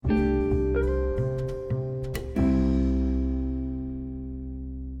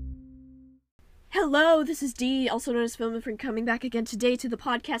Hello, this is Dee, also known as Film and Friend, coming back again today to the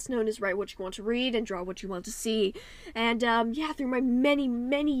podcast known as Write What You Want to Read and Draw What You Want to See. And, through my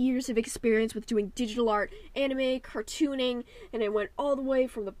many years of experience with doing digital art, anime, cartooning, and I went all the way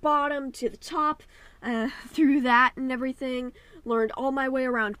from the bottom to the top, through that and everything, learned all my way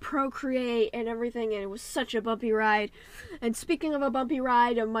around Procreate and everything, and it was such a bumpy ride. And speaking of a bumpy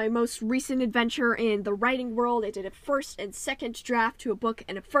ride, of my most recent adventure in the writing world, I did a first and second draft to a book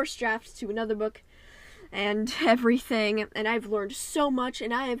and a first draft to another book and everything, and I've learned so much,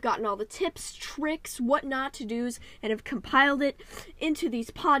 and I have gotten all the tips, tricks, what not to do's, and have compiled it into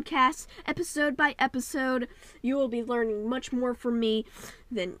these podcasts, episode by episode. You will be learning much more from me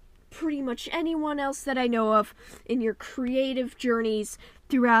than pretty much anyone else that I know of in your creative journeys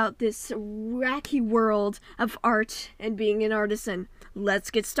throughout this wacky world of art and being an artisan.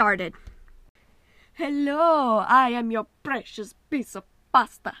 Let's get started. Hello, I am your precious piece of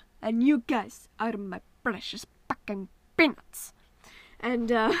pasta, and you guys are my precious fucking peanuts. And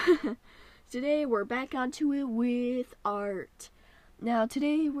today we're back onto it with art. Now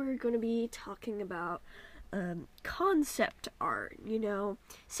today we're going to be talking about concept art,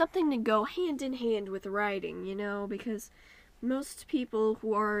 something to go hand in hand with writing, because most people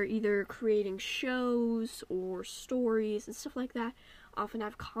who are either creating shows or stories and stuff like that often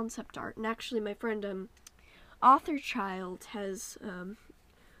have concept art. And actually my friend Author Child has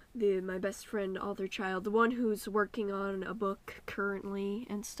my best friend Author Child, the one who's working on a book currently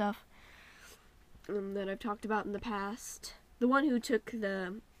and stuff, that I've talked about in the past, the one who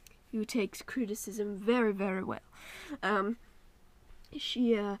takes criticism very, very well.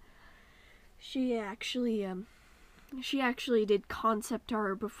 She actually did concept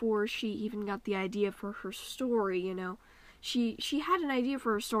art before she even got the idea for her story, She had an idea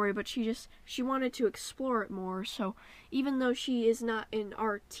for her story, but she wanted to explore it more, so even though she is not an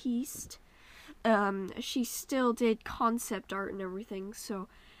artiste, she still did concept art and everything,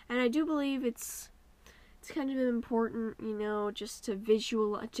 and I do believe it's kind of important, just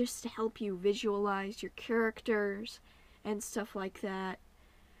to help you visualize your characters and stuff like that,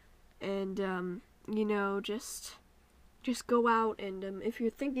 and, just go out and, if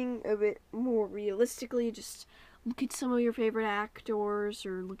you're thinking of it more realistically, just look at some of your favorite actors,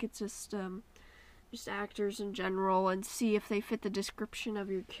 or look at just actors in general, and see if they fit the description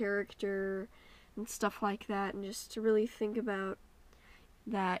of your character and stuff like that, and just to really think about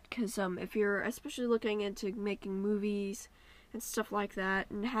that, because if you're especially looking into making movies and stuff like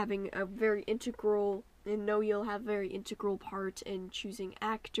that, and having a very integral, and know you'll have very integral part in choosing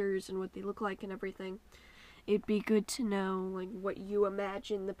actors and what they look like and everything, it'd be good to know, what you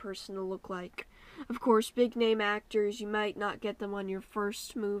imagine the person to look like. Of course, big name actors, you might not get them on your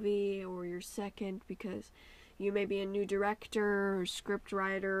first movie or your second, because you may be a new director or script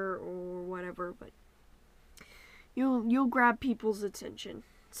writer or whatever, but you'll grab people's attention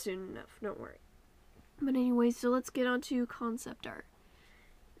soon enough, don't worry. But anyway, so let's get on to concept art.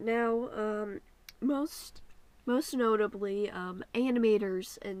 Now, most notably,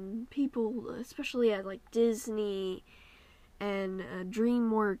 animators and people, especially at Disney and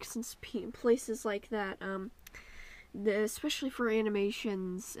DreamWorks and places like that, especially for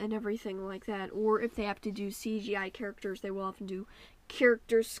animations and everything like that, or if they have to do CGI characters, they will often do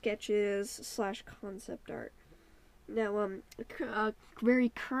character sketches / concept art. Now, a very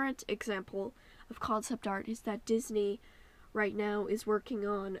current example of concept art is that Disney right now is working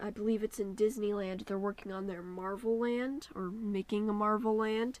on, I believe it's in Disneyland, they're working on their Marvel Land, or making a Marvel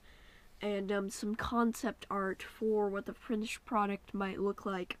Land, and some concept art for what the finished product might look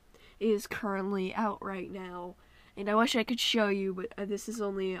like is currently out right now. And I wish I could show you, but this is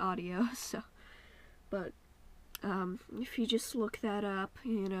only audio, so. But if you just look that up,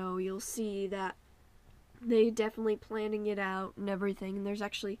 you'll see that they definitely planning it out and everything. And there's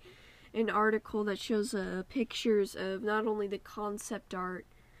actually an article that shows pictures of not only the concept art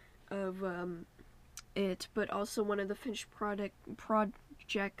of it, but also one of the finished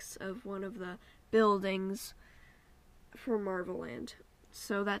projects of one of the buildings for Marvel Land.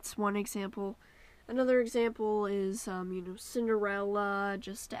 So that's one example. Another example is, Cinderella,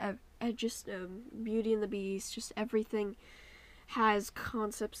 just Beauty and the Beast, just everything has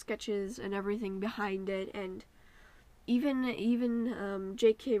concept sketches and everything behind it, and even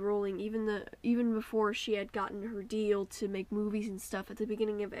J.K. Rowling, even before she had gotten her deal to make movies and stuff, at the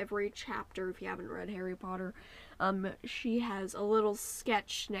beginning of every chapter, if you haven't read Harry Potter, she has a little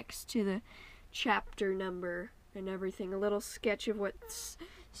sketch next to the chapter number and everything, a little sketch of what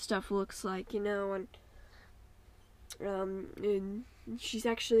stuff looks like, and she's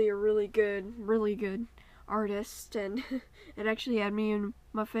actually a really good artist, and it actually had me and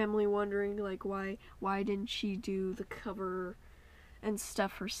my family wondering, like, why didn't she do the cover and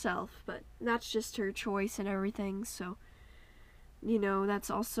stuff herself? But that's just her choice and everything, so, you know, that's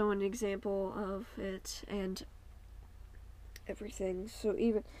also an example of it and everything. So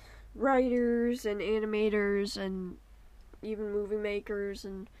even writers and animators and even movie makers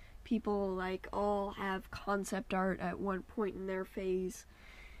and people, like, all have concept art at one point in their phase,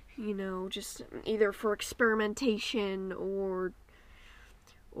 you know, just either for experimentation or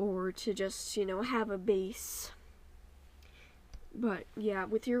to just, you know, have a base. But yeah,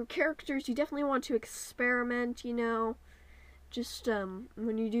 with your characters, you definitely want to experiment, you know. Just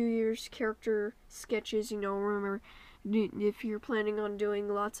when you do your character sketches, you know, remember, if you're planning on doing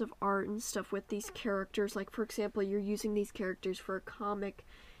lots of art and stuff with these characters, like for example, you're using these characters for a comic,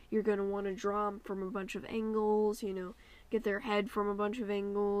 you're going to want to draw them from a bunch of angles, you know, get their head from a bunch of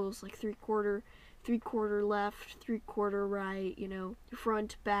angles, like three-quarter left, three-quarter right, you know,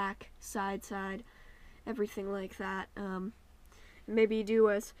 front, back, side, everything like that. Maybe do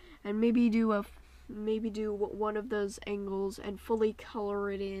one of those angles and fully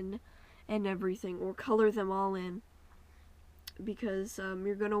color it in and everything, or color them all in, because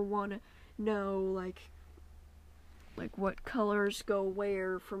you're gonna want to know like what colors go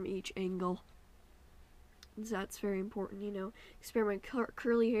where from each angle. That's very important, you know. Experiment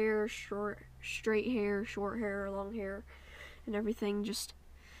curly hair, straight hair, short hair, long hair, and everything.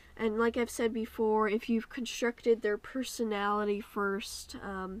 And like I've said before, if you've constructed their personality first,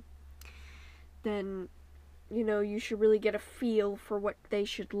 then, you know, you should really get a feel for what they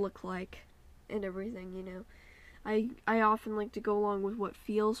should look like and everything, you know. I often like to go along with what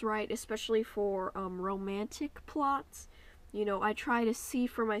feels right, especially for romantic plots. You know, I try to see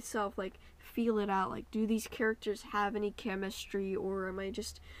for myself, like, feel it out, like, do these characters have any chemistry, or am I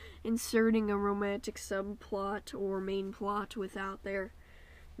just inserting a romantic subplot or main plot without there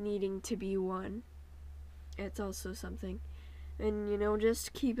needing to be one? It's also something. And, you know,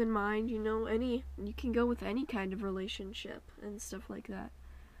 just keep in mind, you know, you can go with any kind of relationship and stuff like that.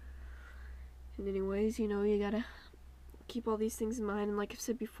 And anyways, you know, you gotta keep all these things in mind. And like I've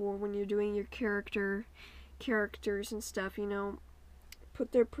said before, when you're doing your characters and stuff, you know,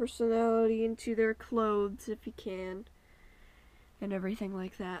 put their personality into their clothes if you can, and everything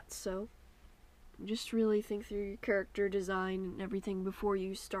like that. So just really think through your character design and everything before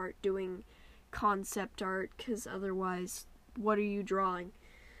you start doing concept art, because otherwise, what are you drawing?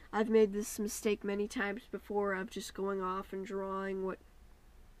 I've made this mistake many times before of just going off and drawing what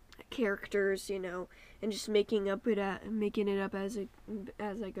characters, you know, and just making it up as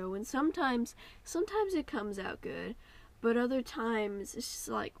I go. And sometimes it comes out good, but other times it's just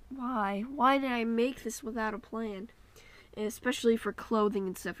like, why did I make this without a plan? And especially for clothing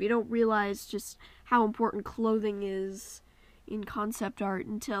and stuff, you don't realize just how important clothing is in concept art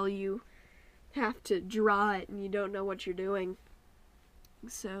until you have to draw it and you don't know what you're doing.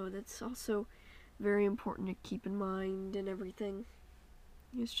 So that's also very important to keep in mind and everything.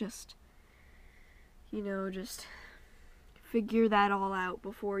 It's just, you know, just figure that all out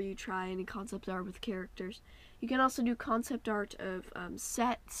before you try any concept art with characters. You can also do concept art of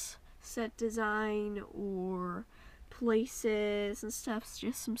sets, set design, or places and stuff,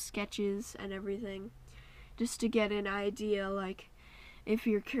 just some sketches and everything, just to get an idea, like, if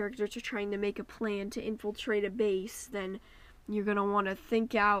your characters are trying to make a plan to infiltrate a base, then you're gonna want to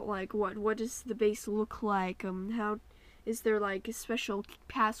think out, like, what does the base look like, how is there, like, a special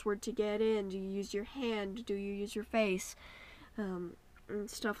password to get in, do you use your hand, do you use your face, and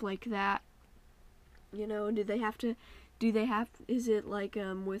stuff like that, you know. Is it like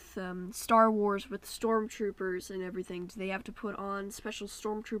with Star Wars with stormtroopers and everything, do they have to put on special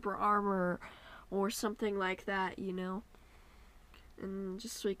stormtrooper armor or something like that, you know? And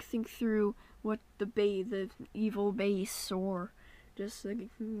just like think through what the evil base, or just like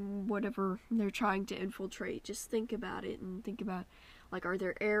whatever they're trying to infiltrate, just think about it, and think about, like, are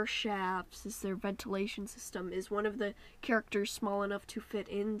there air shafts, is there ventilation system, is one of the characters small enough to fit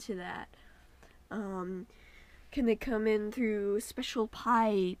into that, can they come in through special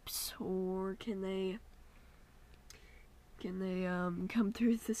pipes, or can they come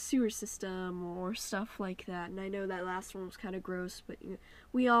through the sewer system, or stuff like that. And I know that last one was kind of gross, but you know,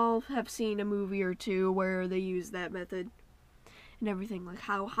 we all have seen a movie or two where they use that method and everything. Like,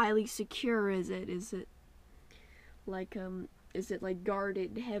 how highly secure is it? Is it like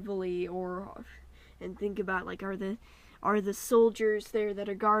guarded heavily, and think about, like, are the soldiers there that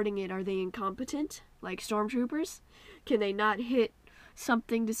are guarding it, are they incompetent, like stormtroopers? Can they not hit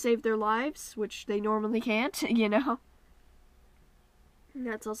something to save their lives, which they normally can't, you know? And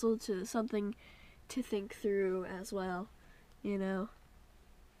that's also something to think through as well, you know.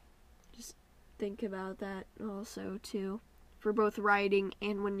 Just think about that also, too, for both writing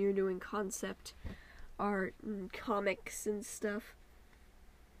and when you're doing concept art and comics and stuff.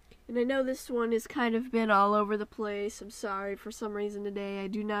 And I know this one has kind of been all over the place. I'm sorry, for some reason today I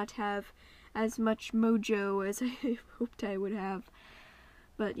do not have as much mojo as I hoped I would have.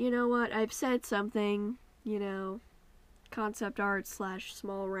 But you know what? I've said something, you know, concept art /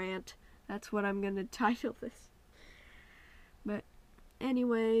 small rant. That's what I'm gonna title this. But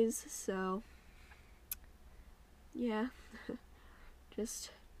anyways, so yeah.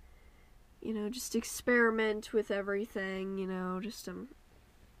 Just, you know, just experiment with everything, you know, just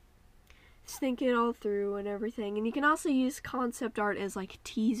think it all through and everything. And you can also use concept art as like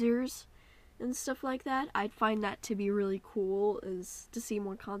teasers and stuff like that. I'd find that to be really cool, is to see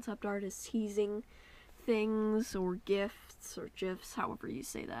more concept art as teasing things or gifts or gifs, however you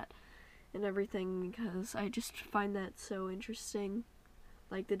say that, and everything, because I just find that so interesting.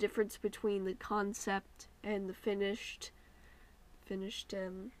 Like the difference between the concept and the finished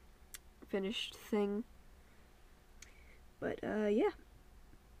thing. But yeah.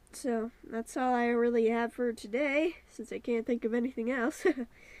 So that's all I really have for today, since I can't think of anything else.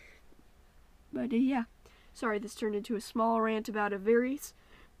 But yeah. Sorry, this turned into a small rant about a various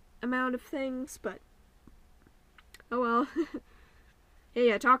amount of things, but oh well.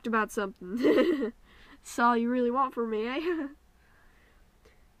 Hey, I talked about something. That's all you really want from me, eh?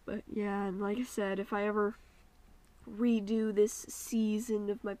 But yeah, and like I said, if I ever redo this season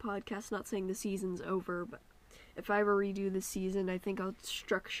of my podcast, not saying the season's over, but if I ever redo this season, I think I'll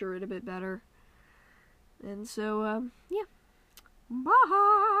structure it a bit better. And so, yeah. Bye!